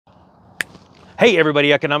Hey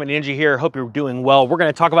everybody, Economic Ninja here. Hope you're doing well. We're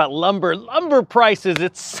going to talk about lumber prices.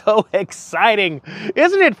 It's so exciting.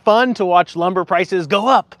 Isn't it fun to watch lumber prices go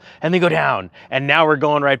up and then go down? And now we're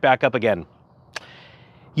going right back up again.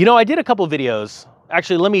 You know, I did a couple of videos.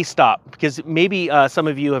 Actually, let me stop because maybe some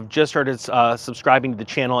of you have just started subscribing to the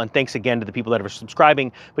channel, and thanks again to the people that are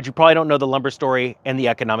subscribing, but you probably don't know the lumber story and the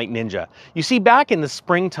Economic Ninja. You see, back in the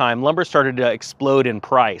springtime, lumber started to explode in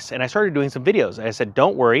price, and I started doing some videos. And I said,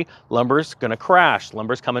 don't worry, lumber's gonna crash.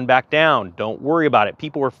 Lumber's coming back down. Don't worry about it.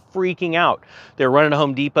 People were freaking out. They were running to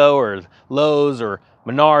Home Depot or Lowe's or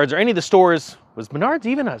Menards or any of the stores. Was Menards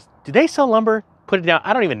even did they sell lumber? Put it down.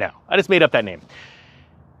 I don't even know. I just made up that name.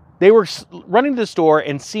 They were running to the store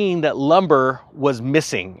and seeing that lumber was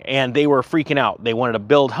missing, and they were freaking out. They wanted to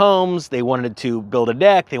build homes, they wanted to build a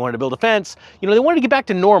deck, they wanted to build a fence. You know, they wanted to get back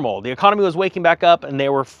to normal. The economy was waking back up and they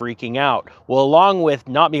were freaking out. Well, along with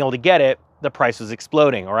not being able to get it, the price was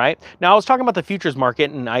exploding, all right? Now, I was talking about the futures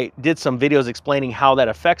market, and I did some videos explaining how that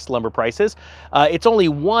affects lumber prices. It's only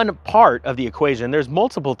one part of the equation. There's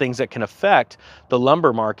multiple things that can affect the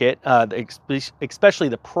lumber market, especially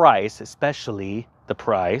the price.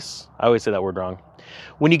 I always say that word wrong.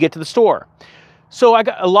 When you get to the store. So I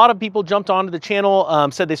got a lot of people jumped onto the channel,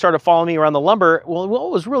 said they started following me around the lumber. Well, what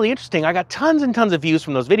was really interesting, I got tons and tons of views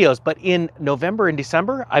from those videos, but in November and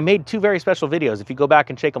December, I made two very special videos. If you go back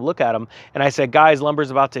and take a look at them, and I said, guys,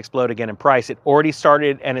 lumber's about to explode again in price. It already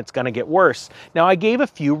started and it's gonna get worse. Now, I gave a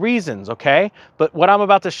few reasons, okay? But what I'm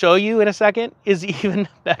about to show you in a second is even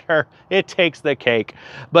better. It takes the cake.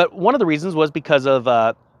 But one of the reasons was because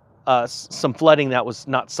of some flooding that was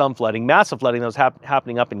massive flooding that was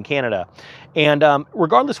happening up in Canada. And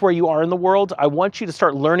regardless where you are in the world, I want you to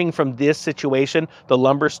start learning from this situation, the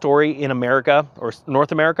lumber story in America or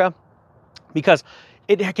North America, because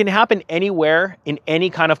it can happen anywhere in any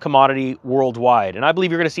kind of commodity worldwide. And I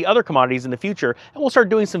believe you're going to see other commodities in the future, and we'll start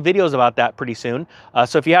doing some videos about that pretty soon.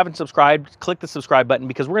 So if you haven't subscribed, click the subscribe button,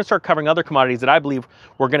 because we're going to start covering other commodities that I believe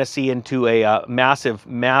we're going to see into a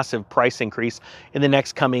massive price increase in the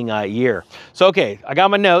next coming year. So, okay, I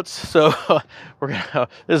got my notes. So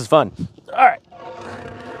this is fun.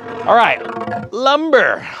 All right,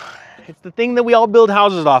 lumber. It's the thing that we all build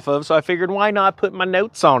houses off of. So I figured, why not put my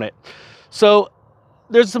notes on it? So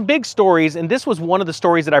there's some big stories, and this was one of the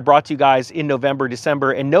stories that I brought to you guys in November,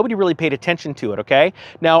 December, and nobody really paid attention to it, okay?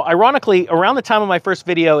 Now, ironically, around the time of my first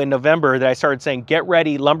video in November that I started saying, get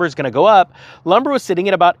ready, lumber's gonna go up, lumber was sitting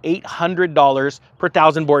at about $800 per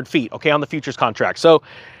 1,000 board feet, okay, on the futures contract. So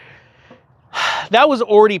that was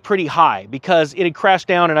already pretty high because it had crashed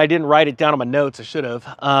down, and I didn't write it down on my notes. I should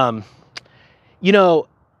have. You know,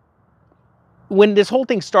 when this whole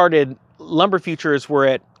thing started, lumber futures were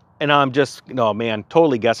at, and I'm just, oh man,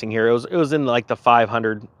 totally guessing here. It was in like the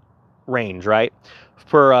 500 range, right?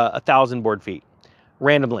 For 1,000 board feet.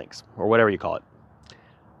 Random links, or whatever you call it.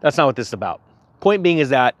 That's not what this is about. Point being is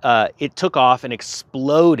that it took off and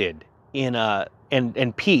exploded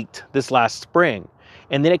and peaked this last spring.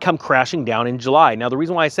 And then it come crashing down in July. Now, the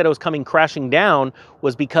reason why I said it was coming crashing down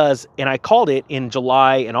was because, and I called it in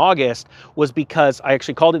July and August, was because I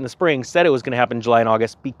actually called it in the spring, said it was gonna happen in July and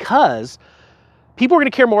August, because people are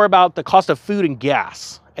going to care more about the cost of food and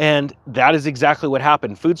gas. And that is exactly what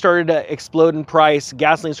happened. Food started to explode in price.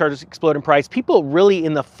 Gasoline started to explode in price. People really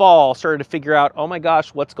in the fall started to figure out, oh my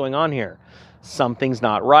gosh, what's going on here? Something's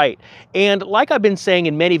not right. And like I've been saying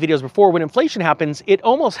in many videos before, when inflation happens, it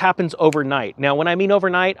almost happens overnight. Now, when I mean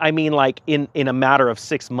overnight, I mean like in a matter of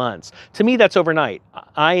 6 months. To me, that's overnight.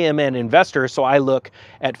 I am an investor, so I look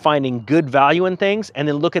at finding good value in things and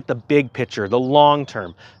then look at the big picture, the long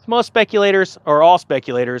term. Most speculators, or all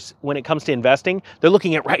speculators, when it comes to investing, they're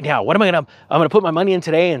looking at right now. I'm gonna put my money in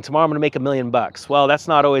today, and tomorrow I'm gonna make $1 million. Well, that's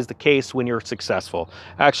not always the case when you're successful.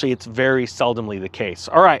 Actually, it's very seldomly the case.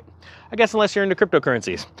 All right. I guess unless you're into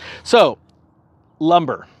cryptocurrencies. So,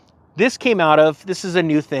 lumber. This came out of, this is a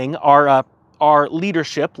new thing, our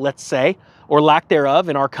leadership, let's say, or lack thereof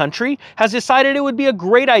in our country, has decided it would be a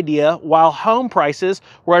great idea, while home prices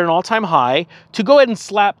were at an all-time high, to go ahead and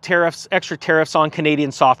slap tariffs, extra tariffs on Canadian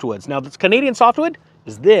softwoods. Now, this Canadian softwood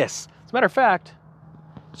is this. As a matter of fact,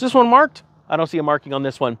 is this one marked? I don't see a marking on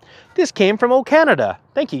this one. This came from old Canada.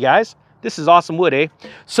 Thank you, guys. This is awesome wood, eh?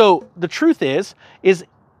 So the truth is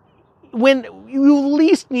when you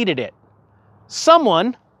least needed it,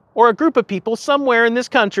 someone or a group of people somewhere in this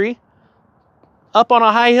country, up on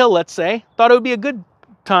a high hill, let's say, thought it would be a good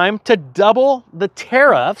time to double the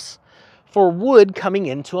tariffs for wood coming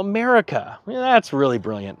into America. Yeah, that's really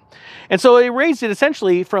brilliant. And so they raised it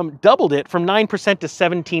essentially doubled it from 9% to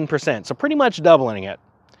 17%. So pretty much doubling it.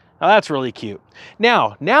 Now that's really cute.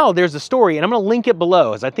 Now there's a story, and I'm going to link it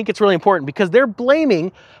below, as I think it's really important because they're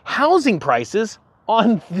blaming housing prices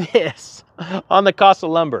on this, on the cost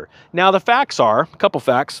of lumber. Now the facts are, a couple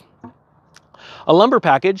facts. A lumber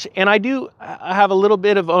package, and I have a little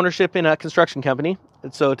bit of ownership in a construction company.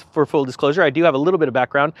 So for full disclosure, I do have a little bit of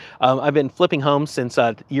background. I've been flipping homes since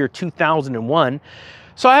year 2001.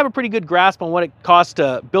 So I have a pretty good grasp on what it costs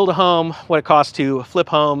to build a home, what it costs to flip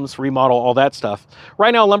homes, remodel, all that stuff.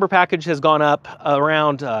 Right now, a lumber package has gone up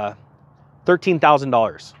around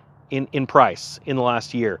 $13,000 in price in the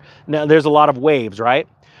last year. Now, there's a lot of waves, right?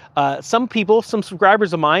 Some people, some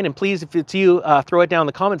subscribers of mine, and please, if it's you, throw it down in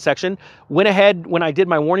the comment section, went ahead when I did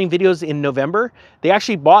my warning videos in November, they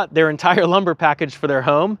actually bought their entire lumber package for their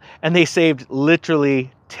home, and they saved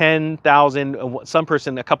literally 10,000, some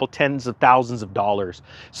person a couple tens of thousands of dollars.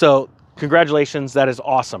 So congratulations, that is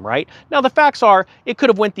awesome, right? Now the facts are, it could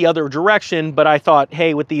have went the other direction, but I thought,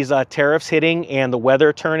 hey, with these tariffs hitting and the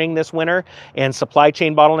weather turning this winter and supply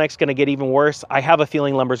chain bottlenecks gonna get even worse, I have a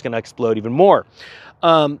feeling lumber's gonna explode even more.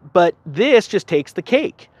 But this just takes the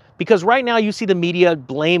cake, because right now you see the media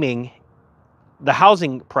blaming the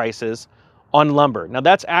housing prices on lumber. Now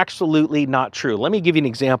that's absolutely not true. Let me give you an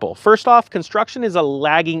example. First off, construction is a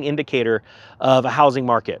lagging indicator of a housing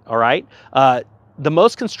market, all right? The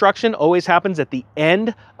most construction always happens at the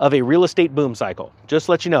end of a real estate boom cycle. Just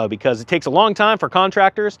to let you know, because it takes a long time for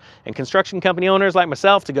contractors and construction company owners like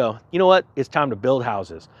myself to go, you know what, it's time to build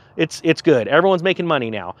houses. It's good. Everyone's making money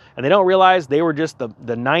now. And they don't realize they were just the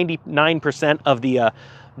 99% of the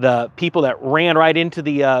people that ran right into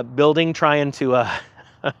the building trying to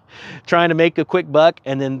make a quick buck,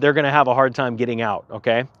 and then they're gonna have a hard time getting out,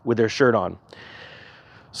 okay, with their shirt on.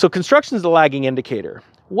 So construction is the lagging indicator.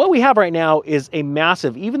 What we have right now is a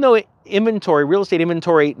massive, even though real estate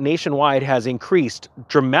inventory nationwide has increased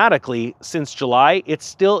dramatically since July, it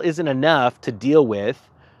still isn't enough to deal with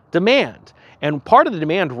demand. And part of the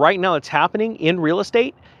demand right now that's happening in real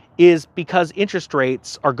estate is because interest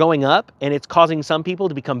rates are going up, and it's causing some people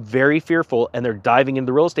to become very fearful, and they're diving into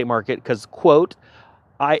the real estate market because, quote,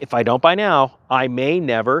 if I don't buy now, I may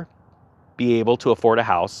never be able to afford a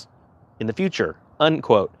house in the future,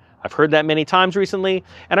 unquote. I've heard that many times recently,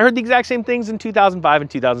 and I heard the exact same things in 2005 and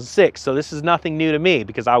 2006. So this is nothing new to me,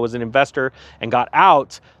 because I was an investor and got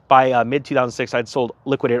out by mid-2006. I'd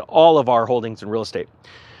liquidated all of our holdings in real estate.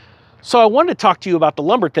 So I wanted to talk to you about the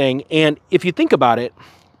lumber thing, and if you think about it,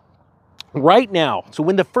 right now, so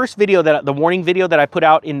when the first video, the warning video that I put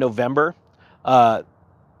out in November,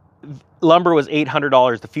 lumber was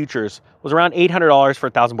 $800. The futures was around $800 for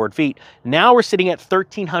 1,000 board feet. Now we're sitting at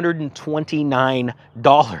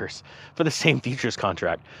 $1,329 for the same futures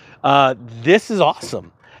contract. This is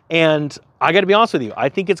awesome. And I got to be honest with you, I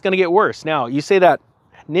think it's going to get worse. Now, you say that,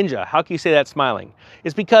 Ninja, how can you say that smiling?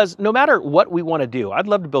 It's because no matter what we want to do, I'd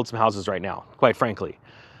love to build some houses right now, quite frankly.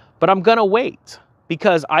 But I'm going to wait,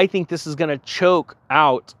 because I think this is going to choke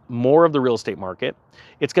out more of the real estate market.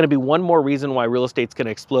 It's going to be one more reason why real estate's going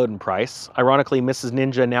to explode in price. Ironically, Mrs.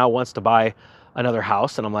 Ninja now wants to buy another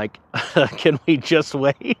house, and I'm like, can we just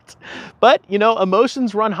wait? But, you know,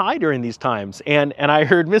 emotions run high during these times. And I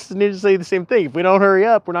heard Mrs. Ninja say the same thing. If we don't hurry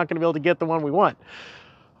up, we're not going to be able to get the one we want.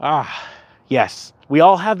 Yes, we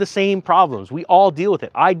all have the same problems. We all deal with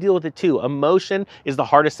it. I deal with it too. Emotion is the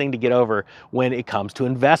hardest thing to get over when it comes to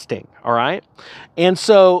investing, all right? And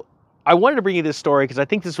so I wanted to bring you this story because I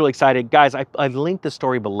think this is really exciting. Guys, I've linked the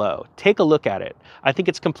story below. Take a look at it. I think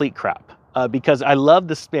it's complete crap because I love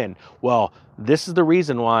the spin. Well, this is the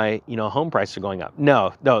reason why, you know, home prices are going up.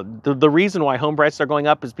 No, the reason why home prices are going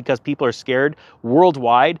up is because people are scared.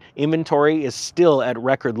 Worldwide, inventory is still at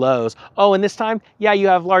record lows. Oh, and this time, yeah, you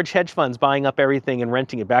have large hedge funds buying up everything and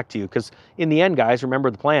renting it back to you. Because in the end, guys,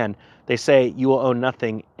 remember the plan. They say you will own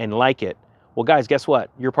nothing and like it. Well, guys, guess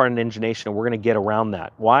what? You're part of Ninja Nation, and we're going to get around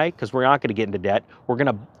that. Why? Because we're not going to get into debt. We're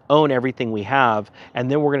going to own everything we have,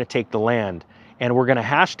 and then we're going to take the land, and we're going to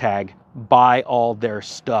hashtag buy all their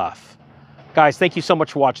stuff. Guys, thank you so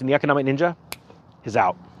much for watching. The Economic Ninja is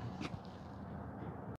out.